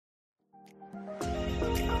Hello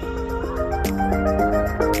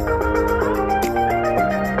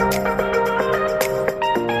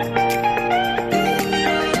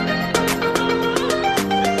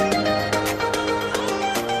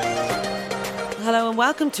and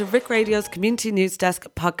welcome to Rick Radio's Community News Desk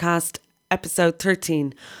podcast, episode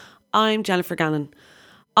 13. I'm Jennifer Gannon.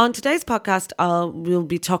 On today's podcast, we'll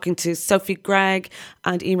be talking to Sophie Gregg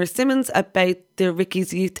and Emer Simmons about the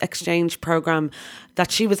Ricky's Youth Exchange programme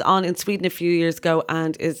that she was on in Sweden a few years ago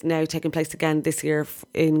and is now taking place again this year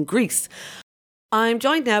in Greece. I'm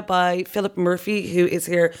joined now by Philip Murphy, who is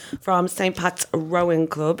here from St. Pat's Rowing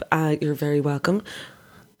Club. You're very welcome.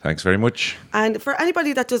 Thanks very much. And for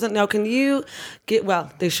anybody that doesn't know, can you give, well,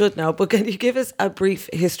 they should know, but can you give us a brief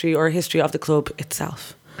history of the club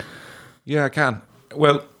itself? Yeah, I can.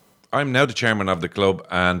 Well, I'm now the chairman of the club,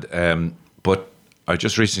 and but I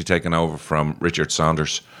just recently taken over from Richard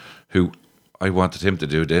Saunders, who I wanted him to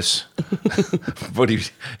do this, but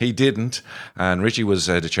he didn't. And Richie was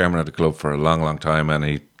the chairman of the club for a long, long time, and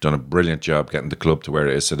he done a brilliant job getting the club to where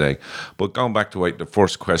it is today. But going back to the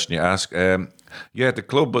first question you asked, yeah, the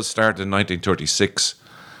club was started in 1936,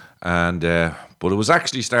 and but it was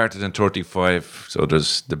actually started in 35, so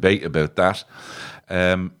there's debate about that.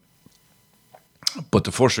 But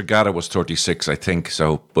the first regatta was 36, I think.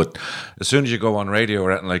 So, but as soon as you go on radio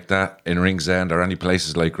or anything like that in Ringsend or any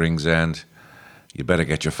places like Ringsend, you better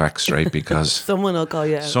get your facts straight because someone will call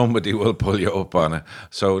you out. Somebody will pull you up on it.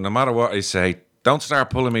 So no matter what I say, don't start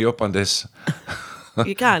pulling me up on this.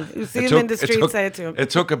 You can. You see him in the street, say it to him. It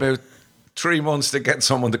took about 3 months to get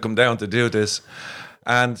someone to come down to do this.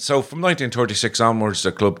 And so from 1936 onwards,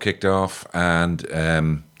 the club kicked off. And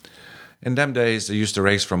in them days, they used to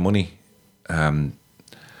race for money. And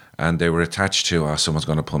they were attached to, someone's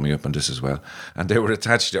going to pull me up on this as well. And they were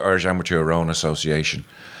attached to the Irish Amateur Rowing Association.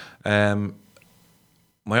 My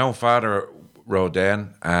own father rode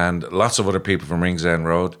then, and lots of other people from Ringsend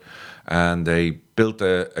rode. And they built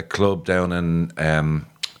a club down in...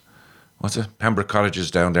 Pembroke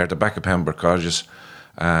Cottages down there, at the back of Pembroke Cottages,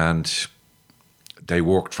 and they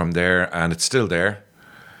worked from there, and it's still there.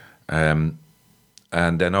 And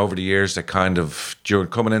then over the years, they kind of, during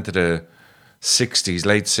coming into the 60s,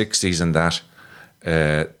 late 60s and that,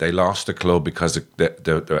 they lost the club because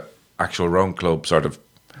the actual rowing club sort of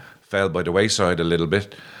fell by the wayside a little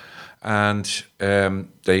bit. And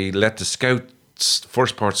they let the scouts,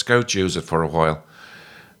 First Port Scouts use it for a while.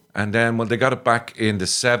 And then when they got it back in the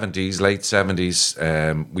 70s, late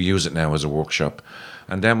 70s, we use it now as a workshop.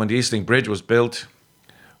 And then when the Eastlink Bridge was built,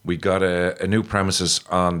 we got a new premises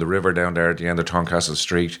on the river down there at the end of Torncastle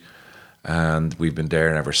Street. And we've been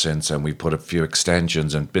there ever since. And we put a few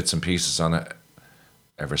extensions and bits and pieces on it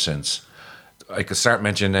ever since. I could start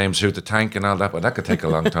mentioning names, who the tank and all that, but that could take a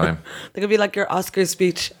long time. That could be like your Oscar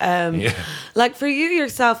speech. Yeah. Like for you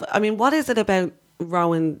yourself, I mean, what is it about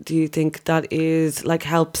rowing, do you think, that is like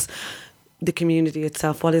helps the community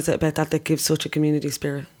itself? What is it about that gives such a community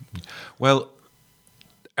spirit? Well,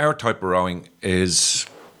 our type of rowing is,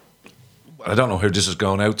 I don't know who this is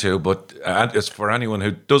going out to, but it's for anyone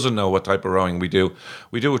who doesn't know what type of rowing we do.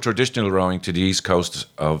 We do a traditional rowing to the east coast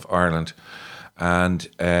of Ireland, and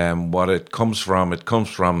what it comes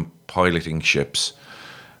from piloting ships.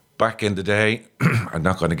 Back in the day, I'm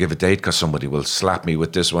not going to give a date because somebody will slap me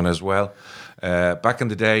with this one as well. Back in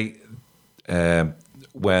the day,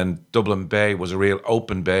 when Dublin Bay was a real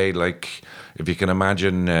open bay, like if you can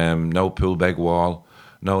imagine, no Poolbeg Wall,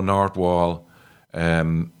 no North Wall.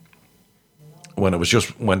 When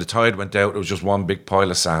the tide went out, it was just one big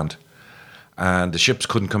pile of sand, and the ships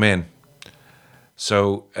couldn't come in.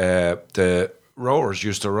 So the rowers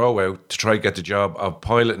used to row out to try to get the job of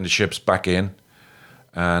piloting the ships back in,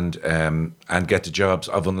 and get the jobs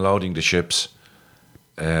of unloading the ships,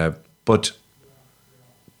 but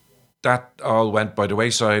that all went by the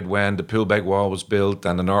wayside when the Poolbeg Wall was built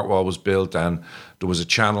and the North Wall was built, and there was a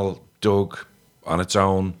channel dug on its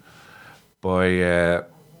own by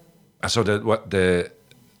so the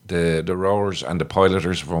rowers and the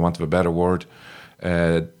piloters, for want of a better word,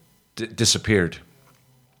 disappeared,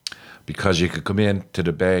 because you could come in to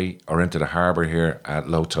the bay or into the harbour here at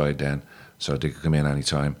low tide then, so they could come in any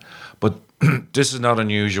time. But this is not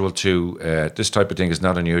unusual to this type of thing is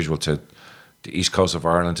not unusual to the east coast of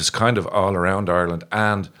Ireland. It's kind of all around Ireland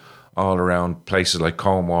and all around places like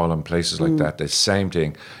Cornwall and places like that. The same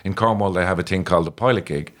thing. In Cornwall, they have a thing called the pilot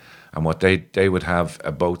gig, and what they would have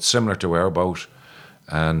a boat similar to our boat,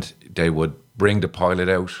 and they would bring the pilot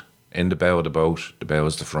out in the bow of the boat. The bow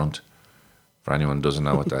is the front, for anyone who doesn't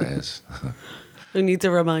know what that is. Who needs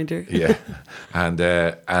a reminder? Yeah, and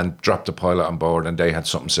drop the pilot on board, and they had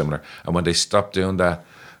something similar. And when they stopped doing that,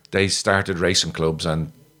 they started racing clubs,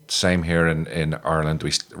 and same here in Ireland,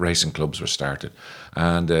 racing clubs were started.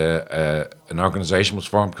 And an organisation was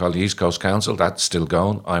formed called the East Coast Council. That's still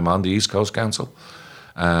going. I'm on the East Coast Council.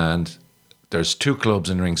 And there's 2 clubs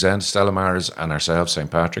in Ringsend, Stella Maris and ourselves,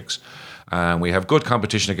 St. Patrick's. And we have good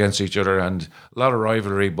competition against each other and a lot of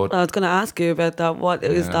rivalry. But I was going to ask you about that. What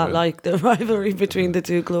is that like, the rivalry between the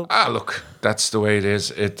 2 clubs? Look, that's the way it is.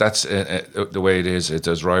 That's the way it is. It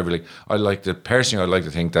is rivalry. Personally, I'd like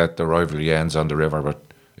to think that the rivalry ends on the river, but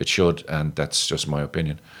it should, and that's just my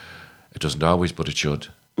opinion. It doesn't always, but it should.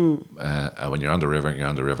 And when you're on the river, you're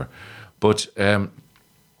on the river. But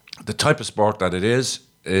the type of sport that it is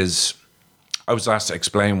I was asked to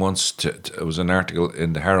explain once, it was an article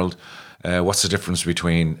in the Herald, what's the difference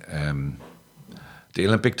between the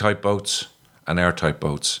Olympic type boats and our type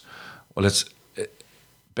boats. Well, it's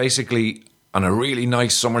basically on a really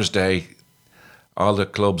nice summer's day, all the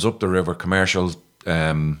clubs up the river, commercial,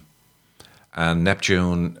 and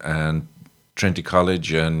Neptune and Trinity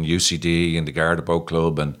College and UCD and the Garda Boat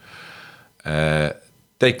Club, and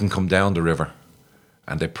they can come down the river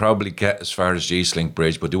and they probably get as far as Eastlink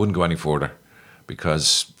Bridge, but they wouldn't go any further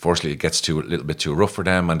because firstly it gets a little bit too rough for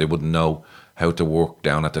them, and they wouldn't know how to work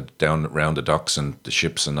down around the docks and the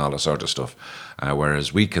ships and all that sort of stuff.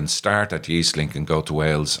 Whereas we can start at the Eastlink and go to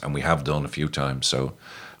Wales, and we have done a few times. So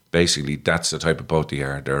basically that's the type of boat they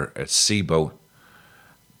are. They're a sea boat.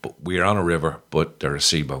 But we're on a river, but they're a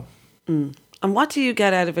sea boat. And what do you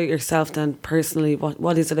get out of it yourself then, personally?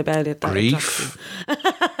 What is it about it that grief,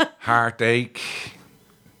 heartache,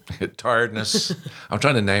 tiredness? I'm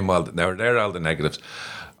trying to name they're all the negatives.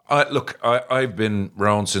 Look, I've been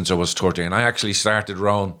rowing since I was 13. I actually started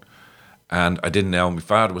rowing and I didn't know my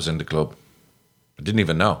father was in the club. I didn't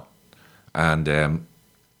even know. And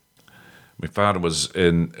my father was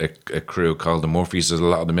in a crew called the Murphys. There's a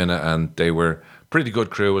lot of them in it, and they were pretty good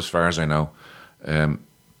crew as far as I know.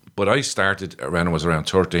 But I started around, I was around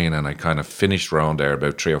 13, and I kind of finished rowing there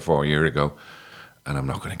about 3 or 4 years ago. And I'm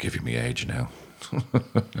not going to give you my age now.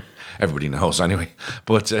 Everybody knows anyway.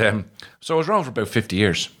 But so I was rowing for about 50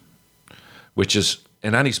 years, which is,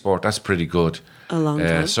 in any sport, that's pretty good. A long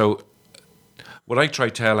time. So what I try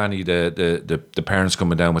to tell any the parents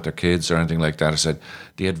coming down with their kids or anything like that, I said,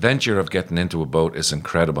 the adventure of getting into a boat is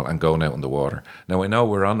incredible and going out in the water. Now, I know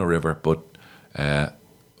we're on the river, but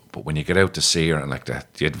when you get out to sea or anything like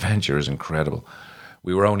that, the adventure is incredible.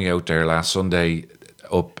 We were only out there last Sunday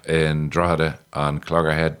up in Drogheda on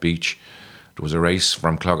Cloggerhead Beach. There was a race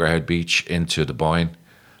from Cloggerhead Beach into the Boyne,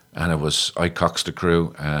 and I coxed the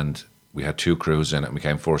crew, and we had 2 crews in it, and we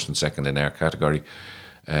came first and second in our category.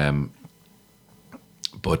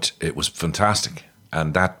 But it was fantastic,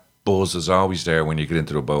 and that buzz is always there when you get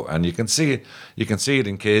into the boat, and you can see it. You can see it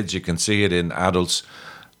in kids, you can see it in adults.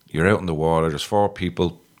 You're out in the water. There's 4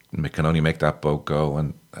 people, and we can only make that boat go,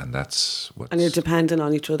 and that's what. And you're dependent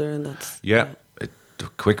on each other, and that's the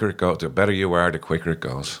quicker it goes, the better you are, the quicker it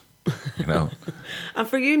goes. You know. And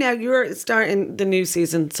for you now, you're starting the new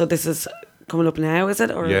season, so this is coming up now, is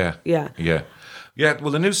it? Or yeah.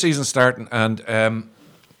 Well, the new season's starting, and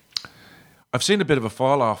I've seen a bit of a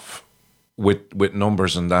fall off with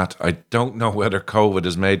numbers and that. I don't know whether COVID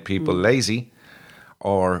has made people lazy,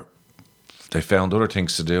 or they found other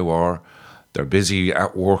things to do, or they're busy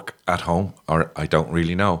at work at home, or I don't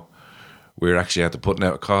really know. We're actually had to putting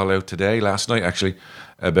out a call out last night actually,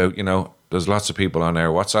 about, there's lots of people on our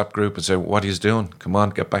WhatsApp group and say, what are you doing? Come on,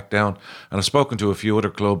 get back down. And I've spoken to a few other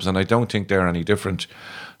clubs, and I don't think they're any different.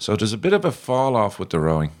 So there's a bit of a fall off with the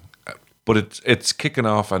rowing, but it's kicking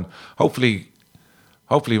off, and hopefully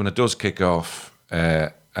when it does kick off,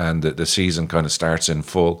 and the season kind of starts in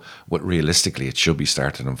full, what realistically it should be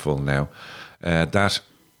starting in full now, that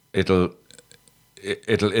it'll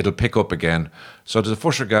pick up again. So the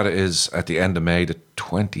first regatta is at the end of May, the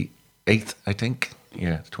 28th, I think.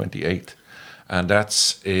 Yeah, the 28th. And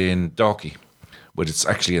that's in Dalkey. But it's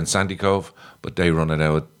actually in Sandy Cove, but they run it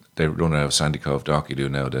out of Sandy Cove. Dalkey do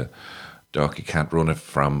now. The Dalkey can't run it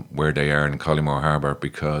from where they are in Collymore Harbour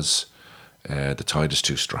because the tide is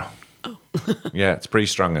too strong. Oh. Yeah, it's pretty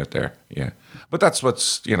strong out there. Yeah. But that's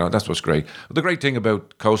what's great. The great thing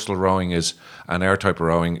about coastal rowing is, and our type of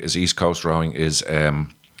rowing is East Coast rowing, is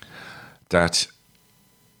that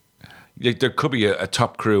there could be a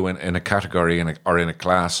top crew in a category or in a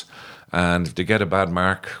class, and if they get a bad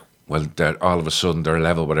mark, well, all of a sudden they're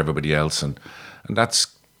level with everybody else, and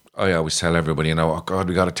that's, I always tell everybody, oh God,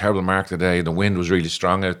 we got a terrible mark today, the wind was really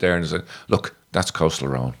strong out there, and it's like, look, that's coastal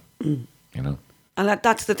rowing, And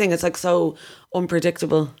that's the thing, it's like so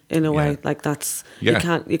unpredictable in a way, like that's, you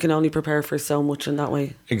can only prepare for so much in that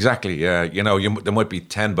way. Exactly, yeah. There might be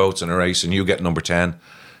 10 boats in a race and you get number 10,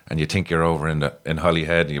 and you think you're over in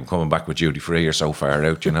Holyhead and you're coming back with duty free. You're so far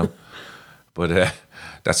out, you know. But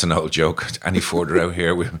that's an old joke. Any further out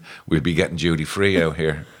here, we'll be getting duty free out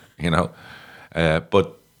here, you know.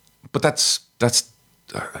 But that's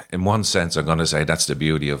in one sense, I'm going to say that's the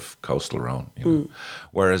beauty of coastal rowing. You know?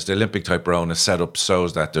 Whereas the Olympic type rowing is set up so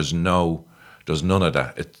that there's none of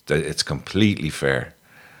that. It's completely fair.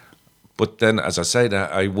 But then, as I say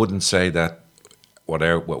that, I wouldn't say that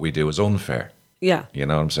what we do is unfair. Yeah. You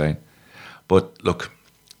know what I'm saying? But look,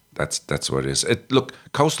 that's what it is. Look,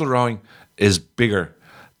 coastal rowing is bigger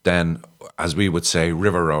than, as we would say,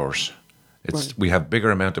 river rowers. Right. We have bigger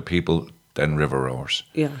amount of people than river rowers.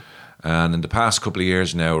 Yeah. And in the past couple of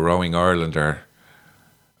years now, Rowing Ireland are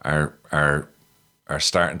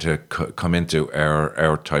starting to come into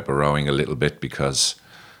our type of rowing a little bit because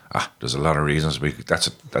there's a lot of reasons. That's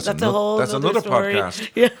another story. podcast.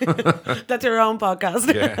 Yeah, that's your own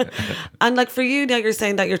podcast. Yeah. And like for you now, you're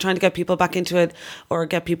saying that you're trying to get people back into it or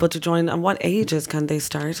get people to join. And what ages can they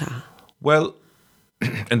start at? Well,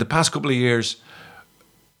 in the past couple of years,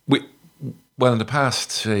 in the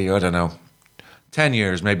past, say, I don't know, 10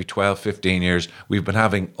 years, maybe 12, 15 years, we've been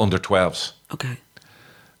having under 12s. Okay.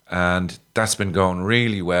 And that's been going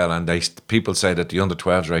really well. And people say that the under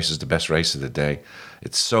 12s race is the best race of the day.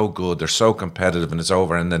 It's so good. They're so competitive and it's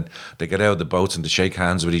over. And then they get out of the boats and they shake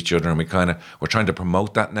hands with each other. And we're trying to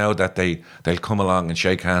promote that now, that they'll come along and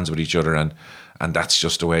shake hands with each other. And that's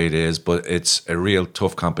just the way it is. But it's a real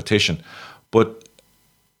tough competition. But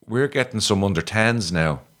we're getting some under 10s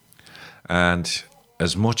now. And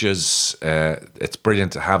as much as it's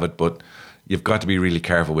brilliant to have it, but you've got to be really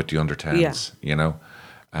careful with the under 10s, you know.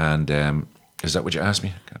 And is that what you asked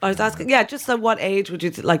me? I was asking, just at what age would you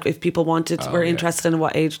like if people were interested in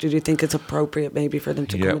what age do you think it's appropriate maybe for them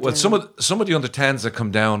to come? Well, some of the under 10s that come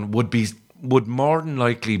down would more than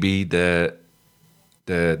likely be the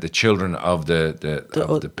children of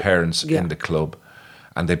the parents in the club,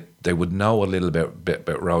 and they would know a little bit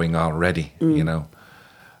about rowing already, you know.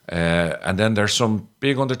 And then there's some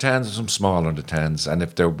big under 10s and some small under 10s. And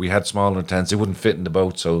if we had small under 10s, they wouldn't fit in the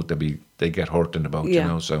boat, so they get hurt in the boat, you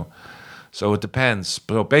know. So it depends.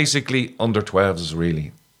 But basically, under 12s is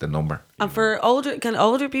really the number. And for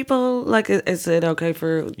older people, like, is it okay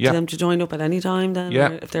for them to join up at any time then? Yeah.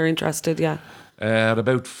 Or if they're interested, yeah.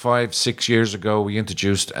 About 5-6 years ago, we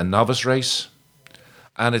introduced a novice race.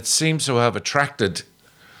 And it seems to have attracted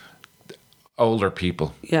older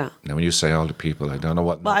people. Yeah. Now, when you say older people, I don't know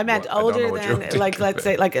what. Well, I meant older than, like, let's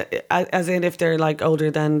say, like, as in if they're like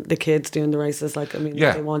older than the kids doing the races. Like, I mean,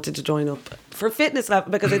 if they wanted to join up for fitness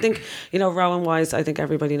level, because I think, you know, rowing wise, I think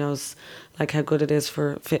everybody knows like how good it is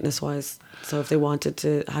for fitness wise. So if they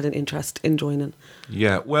had an interest in joining.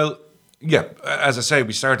 Yeah. Well, yeah. As I say,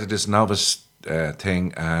 we started this novice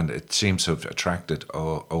thing, and it seems to have attracted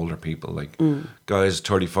older people, like guys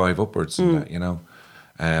 35 upwards, and that, you know.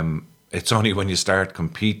 It's only when you start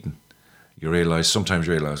competing sometimes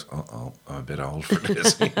you realise, I'm a bit old for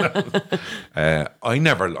this. You know?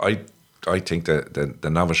 I think the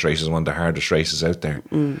novice race is one of the hardest races out there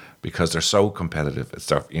because they're so competitive. It's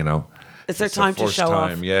their, you know, it's their time to show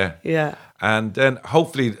off. Yeah. And then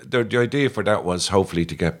hopefully the idea for that was hopefully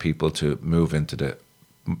to get people to move into the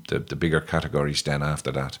bigger categories then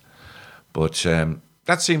after that. But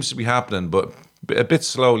that seems to be happening, but a bit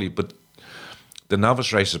slowly. But the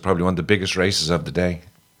novice race is probably one of the biggest races of the day.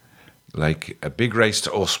 Like a big race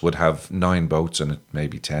to us would have 9 boats in it,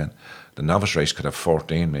 maybe 10. The novice race could have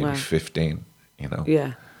 14, maybe 15, you know.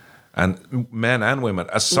 Yeah. And men and women.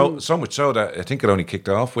 So much so that I think it only kicked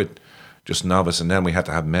off with just novice, and then we had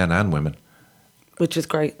to have men and women. Which is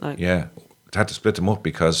great. Like. Yeah. It had to split them up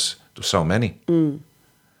because there's so many.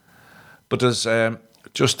 But there's...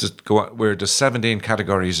 just to go on, there's 17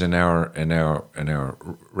 categories in our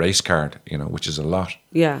race card, you know, which is a lot.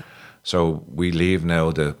 Yeah. So we leave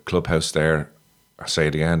now the clubhouse there. I say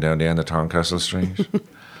it again, down the end of Towncastle Street.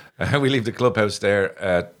 We leave the clubhouse there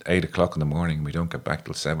at 8 o'clock in the morning. We don't get back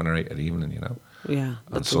till 7 or 8 at evening, you know. Yeah.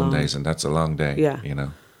 On Sundays, and that's a long day. Yeah. You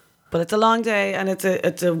know. But it's a long day, and it's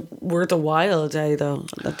a worth a while day though.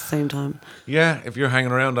 At the same time. Yeah, if you're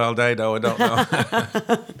hanging around all day though, I don't know.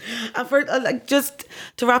 And for just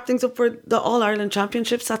to wrap things up, for the All Ireland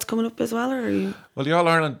Championships, that's coming up as well, or are you? Well, the All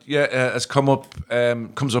Ireland, has come up,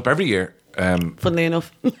 comes up every year. Funnily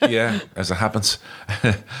enough. Yeah, as it happens.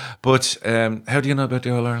 But how do you know about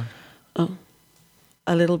the All Ireland? Oh.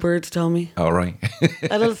 A little bird told me. All right.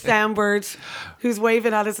 A little sound bird who's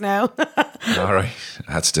waving at us now. All right.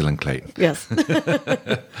 That's still in Clayton. Yes.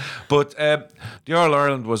 But the All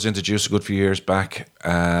Ireland was introduced a good few years back,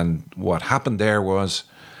 and what happened there was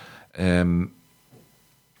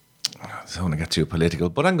I don't want to get too political,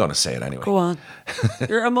 but I'm going to say it anyway. Go on.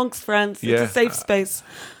 You're amongst friends. Yeah. It's a safe space.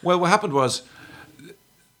 Well, what happened was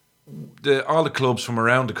all the clubs from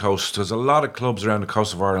around the coast, there's a lot of clubs around the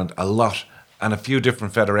coast of Ireland, and a few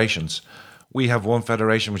different federations. We have one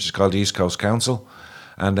federation which is called the East Coast Council,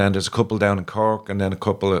 and then there's a couple down in Cork, and then a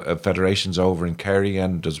couple of federations over in Kerry,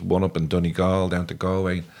 and there's one up in Donegal down to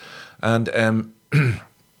Galway. And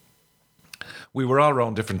we were all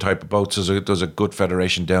around different type of boats. There's a good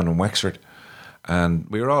federation down in Wexford, and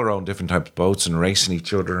we were all around different types of boats and racing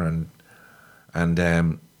each other, and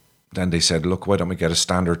then they said, look, why don't we get a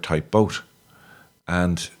standard type boat?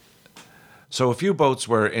 And so a few boats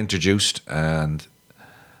were introduced, and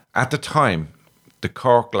at the time, the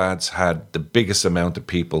Cork lads had the biggest amount of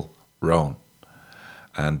people rowing,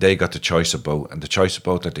 and they got the choice of boat, and the choice of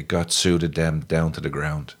boat that they got suited them down to the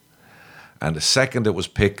ground. And the second it was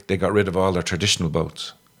picked, they got rid of all their traditional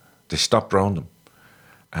boats. They stopped rowing them.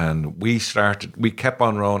 And we kept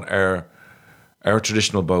on rowing our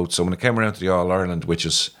traditional boats. So when it came around to the All-Ireland, which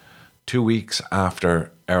is 2 weeks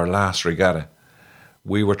after our last regatta,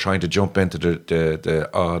 we were trying to jump into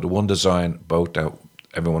the one design boat that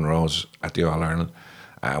everyone rows at the All-Ireland.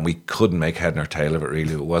 And we couldn't make head nor tail of it,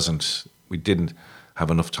 really. We didn't have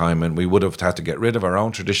enough time, and we would have had to get rid of our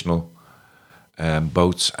own traditional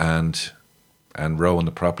boats and row on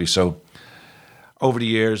the property. So over the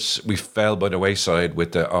years, we fell by the wayside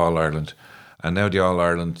with the All-Ireland. And now the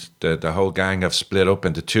All-Ireland, the whole gang have split up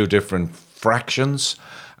into two different fractions.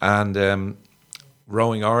 And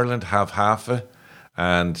Rowing Ireland have half it,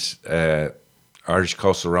 and Irish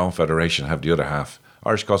Coastal Rowing Federation have the other half.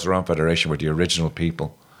 Irish Coastal Rowing Federation were the original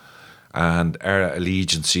people. And our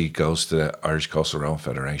allegiance goes to the Irish Coastal Rowing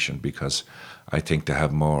Federation, because I think they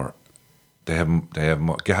have more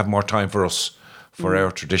time for us. For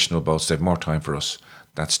our traditional boats, they have more time for us.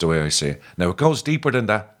 That's the way I see it. Now, it goes deeper than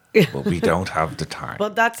that, but we don't have the time.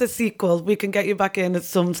 But that's a sequel. We can get you back in at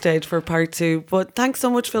some stage for part 2. But thanks so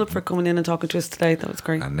much, Philip, for coming in and talking to us today. That was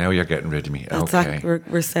great. And now you're getting rid of me. That's okay.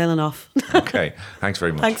 We're sailing off. Okay. Thanks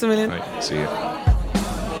very much. Thanks a million. Right. See you.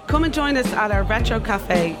 Come and join us at our Retro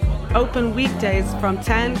Cafe. Open weekdays from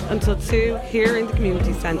 10 until 2 here in the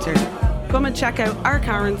community centre. Come and check out our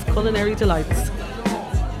Karen's Culinary Delights.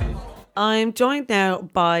 I'm joined now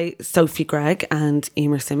by Sophie Gregg and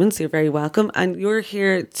Emer Simmons. You're very welcome. And you're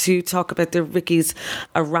here to talk about the Ricky's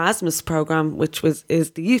Erasmus programme, which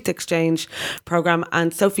is the youth exchange programme.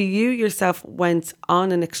 And Sophie, you yourself went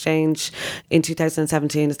on an exchange in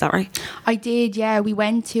 2017, is that right? I did, yeah. We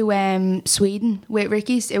went to Sweden with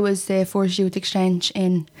Ricky's. It was the first youth exchange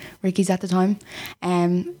in Ricky's at the time.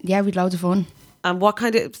 Yeah, we had loads of fun. And what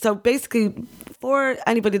kind of, so basically, for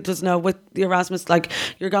anybody that doesn't know, with the Erasmus, like,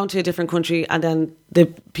 you're going to a different country and then the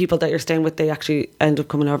people that you're staying with, they actually end up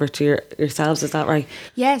coming over to yourselves, is that right?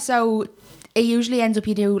 Yeah, so it usually ends up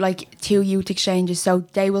you do like 2 youth exchanges, so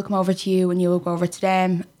they will come over to you and you will go over to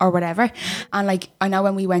them or whatever. And like, I know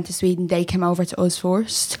when we went to Sweden, they came over to us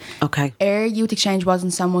first. Okay. Our youth exchange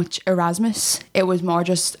wasn't so much Erasmus, it was more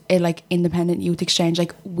just a like independent youth exchange.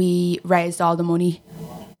 Like, we raised all the money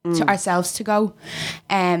to ourselves to go,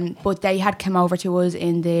 but they had come over to us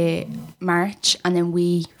in the March, and then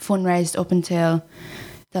we fundraised up until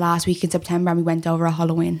the last week in September, and we went over at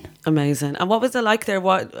Halloween. Amazing. And what was it like there?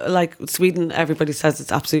 What, like, Sweden, everybody says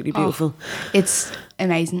it's absolutely beautiful. It's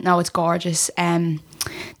amazing. No, it's gorgeous.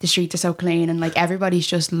 The streets are so clean, and like, everybody's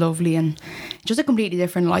just lovely, and just a completely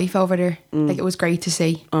different life over there. Like, it was great to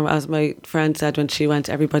see. As my friend said when she went,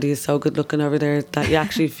 everybody is so good looking over there that you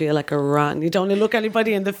actually feel like a rat. You don't look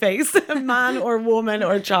anybody in the face, man or woman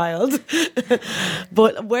or child.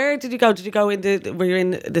 But where did you go? Did you go were you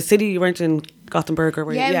in the city? You weren't in Gothenburg, or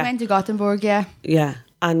were you? We went to Gothenburg, yeah. Yeah.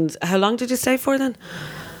 And how long did you stay for then?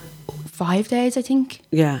 5 days, I think.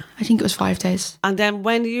 Yeah. I think it was 5 days. And then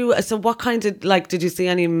so what kind of, like, did you see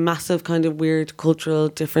any massive kind of weird cultural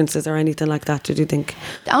differences or anything like that, did you think?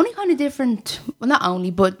 The only kind of different, well, not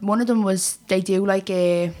only, but one of them was they do like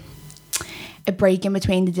a break in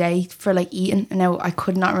between the day for like eating. Now, I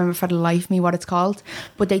could not remember for the life of me what it's called,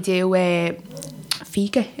 but they do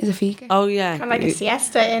fika. Is it fika? Oh, yeah. Kind of like a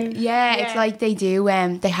siesta in. Yeah, it's like they do,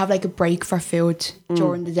 they have like a break for food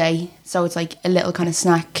during the day. So it's like a little kind of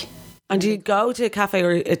snack. And do you go to a cafe,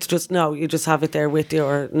 or it's just, no, you just have it there with you,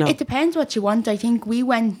 or no? It depends what you want. I think we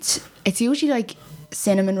went, it's usually like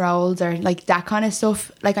cinnamon rolls or like that kind of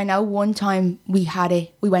stuff. Like, I know one time we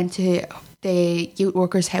went to the youth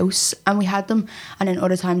workers' house and we had them, and then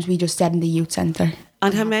other times we just stayed in the youth centre.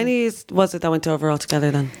 And how many was it that went over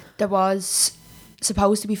altogether then? There was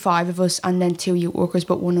supposed to be 5 of us and then 2 youth workers,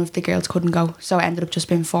 but one of the girls couldn't go, so it ended up just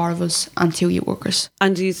being 4 of us and 2 youth workers.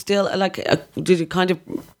 And do you still did you kind of,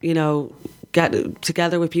 you know, get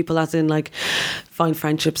together with people, as in like find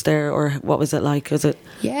friendships there, or what was it like? Was it?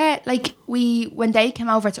 Yeah, like when they came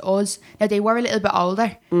over to us, now they were a little bit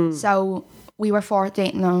older, so we were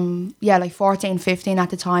 14, 15 at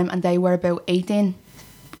the time, and they were about 18,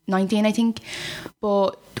 19 I think,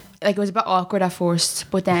 but like it was a bit awkward at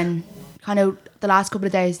first, but then kind of the last couple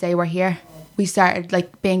of days they were here, we started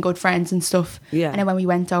like being good friends and stuff. Yeah. And then when we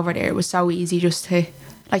went over there, it was so easy just to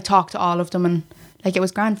like talk to all of them, and like it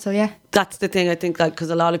was grand. So yeah, that's the thing, I think, like,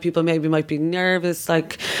 because a lot of people maybe might be nervous,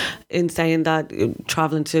 like, in saying that,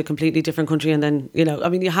 traveling to a completely different country, and then, you know, I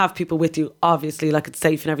mean, you have people with you, obviously, like, it's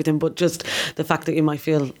safe and everything, but just the fact that you might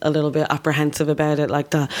feel a little bit apprehensive about it,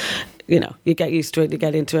 like that, you know, you get used to it, you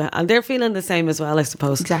get into it, and they're feeling the same as well, I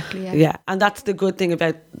suppose. Exactly, yeah. Yeah, and that's the good thing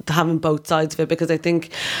about having both sides of it, because I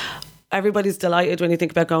think everybody's delighted when you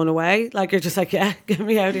think about going away. Like, you're just like, yeah, get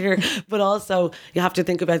me out of here. But also, you have to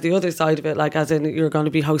think about the other side of it, like, as in you're going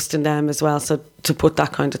to be hosting them as well. So to put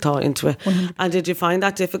that kind of thought into it. 100%. And did you find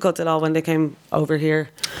that difficult at all when they came over here?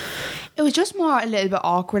 It was just more a little bit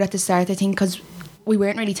awkward at the start, I think, because we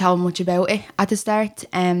weren't really told much about it at the start.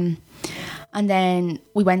 And then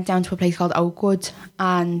we went down to a place called Oakwood,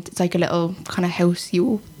 and it's like a little kind of house,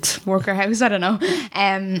 youth worker house, I don't know.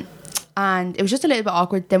 And it was just a little bit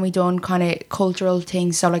awkward. Then we done kind of cultural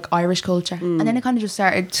things, so like Irish culture, and then it kind of just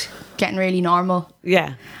started getting really normal.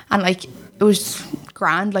 Yeah, and like it was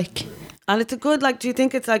grand, like. And it's a good, like, do you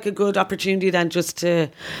think it's like a good opportunity then just to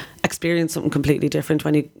experience something completely different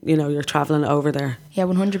when you're travelling over there? Yeah,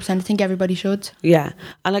 100%. I think everybody should. Yeah.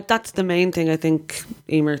 And like, that's the main thing, I think,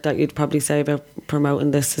 Emer, that you'd probably say about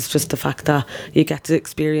promoting this, is just the fact that you get to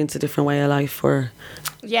experience a different way of life. Or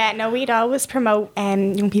yeah, no, we'd always promote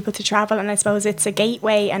young people to travel, and I suppose it's a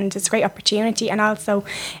gateway and it's a great opportunity. And also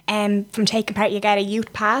from taking part, you get a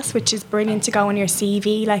youth pass, which is brilliant to go on your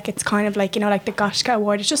CV. Like, it's kind of like, you know, like the Goshka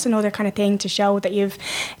Award. It's just another kind of thing to show that you've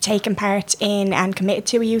taken part in and committed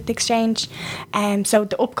to a youth exchange. So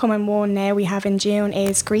the upcoming one now we have in June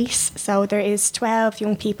is Greece. So there is 12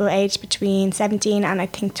 young people aged between 17 and I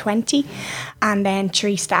think 20, and then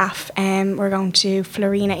 3 staff. We're going to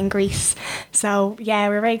Florina in Greece. So yeah,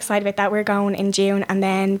 we're very excited about that. We're going in June, and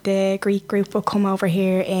then the Greek group will come over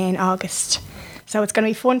here in August. So it's going to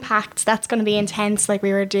be fun packed. That's going to be intense. Like,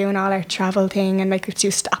 we were doing all our travel thing, and like we do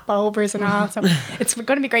stopovers and all. So it's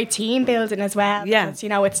going to be great team building as well. Yeah. Because, you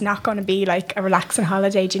know, it's not going to be like a relaxing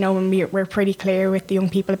holiday. You know, when we're pretty clear with the young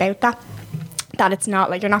people about that. That it's not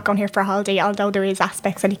like you're not going here for a holiday, although there is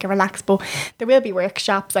aspects and you can relax, but there will be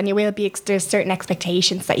workshops, and there's certain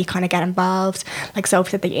expectations that you kind of get involved, like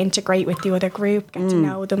Sophie said, that you integrate with the other group, get to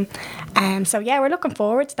know them. So yeah, we're looking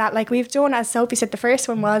forward to that. Like, we've done, as Sophie said, the first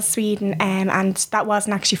one was Sweden, and that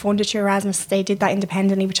wasn't actually funded through Erasmus. They did that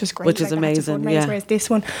independently, which was great, which is amazing. Yeah. Whereas this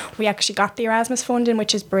one, we actually got the Erasmus funding,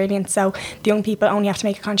 which is brilliant. So the young people only have to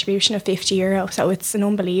make a contribution of €50, so it's an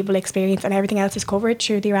unbelievable experience, and everything else is covered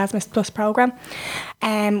through the Erasmus Plus programme.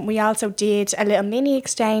 We also did a little mini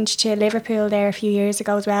exchange to Liverpool there a few years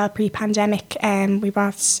ago as well, pre-pandemic. We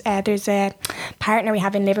brought, there's a partner we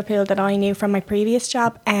have in Liverpool that I knew from my previous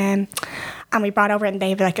job, and we brought over, and they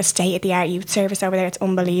have like a state-of-the-art youth service over there. It's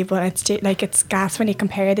unbelievable. It's like, it's gas when you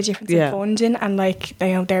compare the difference in funding, and like, you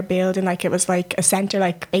know, they're building like it was like a centre,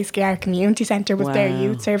 like basically our community centre was their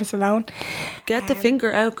youth service alone. Get the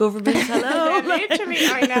finger out, government. Hello. Literally,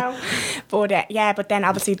 I know. But but then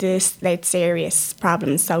obviously they had serious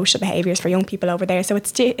problems, social behaviours for young people over there. So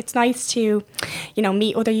it's nice to, you know,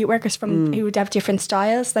 meet other youth workers from who would have different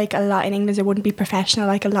styles. Like, a lot in England it wouldn't be professional,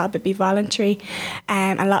 like a lot of it be voluntary,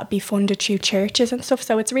 a lot be funded through churches and stuff.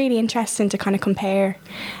 So it's really interesting to kind of compare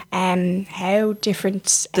how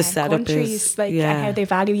different the setup countries is, like how they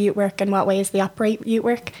value youth work and what ways they operate youth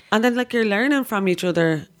work. And then like, you're learning from each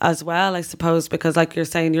other as well, I suppose, because like you're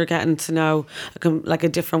saying, you're getting to know like a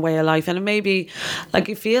different way of life, and maybe like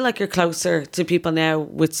you feel like you're closer to people now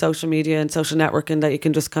with social media and social networking, that you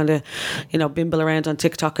can just kind of, you know, bimble around on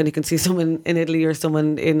TikTok and you can see someone in Italy or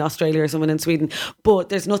someone in Australia or someone in Sweden, but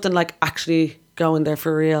there's nothing like actually going there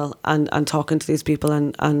for real and talking to these people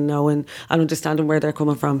and knowing and understanding where they're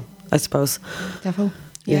coming from, I suppose. Definitely.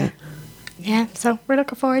 Yeah, so we're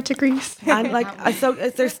looking forward to Greece. And like, so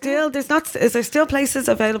is there still places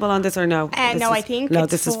available on this, or no? I think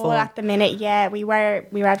it's full at the minute. Yeah, we were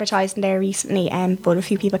advertising there recently, but a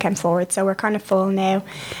few people came forward, so we're kind of full now.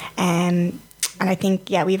 And And I think,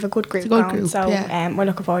 we have a good group a good going. group, So yeah. we're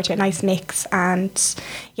looking forward to a nice mix. And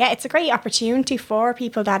it's a great opportunity for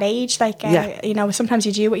people that age. Like, you know, sometimes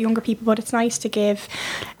you do with younger people, but it's nice to give,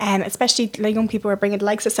 especially like young people who are bringing the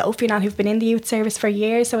likes of Sophie and all who've been in the youth service for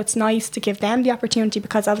years. So it's nice to give them the opportunity,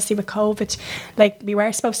 because obviously with COVID, like we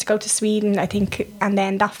were supposed to go to Sweden, I think, and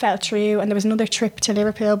then that fell through, and there was another trip to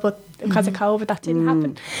Liverpool, but because of COVID that didn't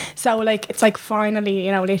happen. So like it's like finally,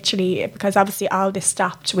 you know, literally, because obviously all this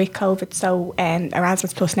stopped with COVID, so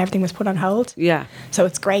Erasmus Plus and everything was put on hold. Yeah. So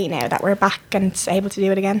it's great now that we're back and able to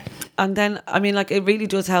do it again. And then, I mean, like, it really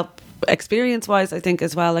does help experience wise, I think,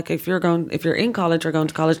 as well. Like, if you're in college or going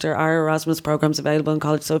to college, there are Erasmus programs available in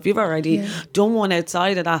college. So if you've already done one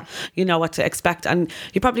outside of that, you know what to expect, and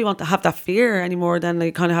you probably won't have that fear anymore. Then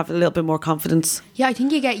you kind of have a little bit more confidence. Yeah, I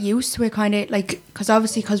think you get used to it, kind of like,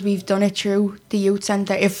 because we've done it through the youth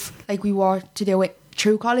centre. If like we were to do it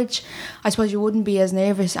through college, I suppose you wouldn't be as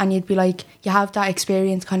nervous, and you'd be like, you have that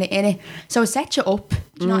experience kind of in it, so it sets you up. Do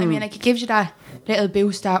you know what I mean? Like, it gives you that little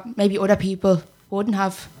boost that maybe other people wouldn't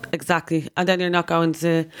have. Exactly. And then you're not going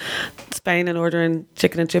to Spain and ordering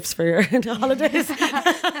chicken and chips for your holidays.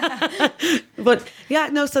 But yeah,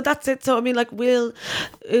 no, so that's it. So I mean, like,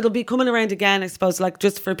 it'll be coming around again, I suppose, like,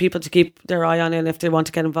 just for people to keep their eye on it, and if they want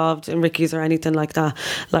to get involved in Ricky's or anything like that,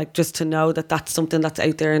 like, just to know that that's something that's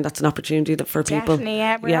out there and that's an opportunity for people. Definitely,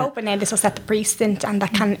 yeah. We're hoping now this will set the precedent, and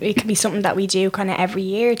it can be something that we do kind of every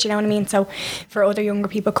year. Do you know what I mean? So for other younger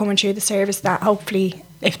people coming through the service, that hopefully,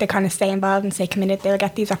 if they kind of stay involved and stay committed, they'll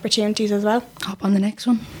get these opportunities as well. Hop on the next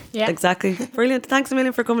one. Yeah, Exactly. Brilliant. Thanks a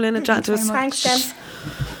million for coming in and chatting to us. Thanks, Jen.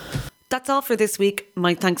 That's all for this week.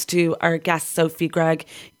 My thanks to our guests, Sophie Gregg,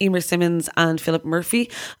 Emer Simmons and Philip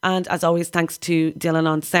Murphy. And as always, thanks to Dylan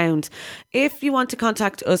on sound. If you want to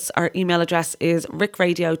contact us, our email address is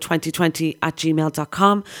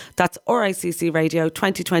rickradio2020@gmail.com. That's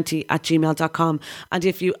riccradio2020@gmail.com. And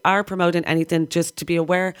if you are promoting anything, just to be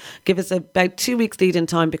aware, give us about 2 weeks lead in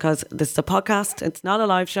time, because this is a podcast. It's not a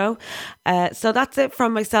live show. So that's it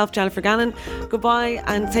from myself, Jennifer Gannon. Goodbye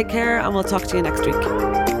and take care, and we'll talk to you next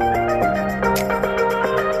week.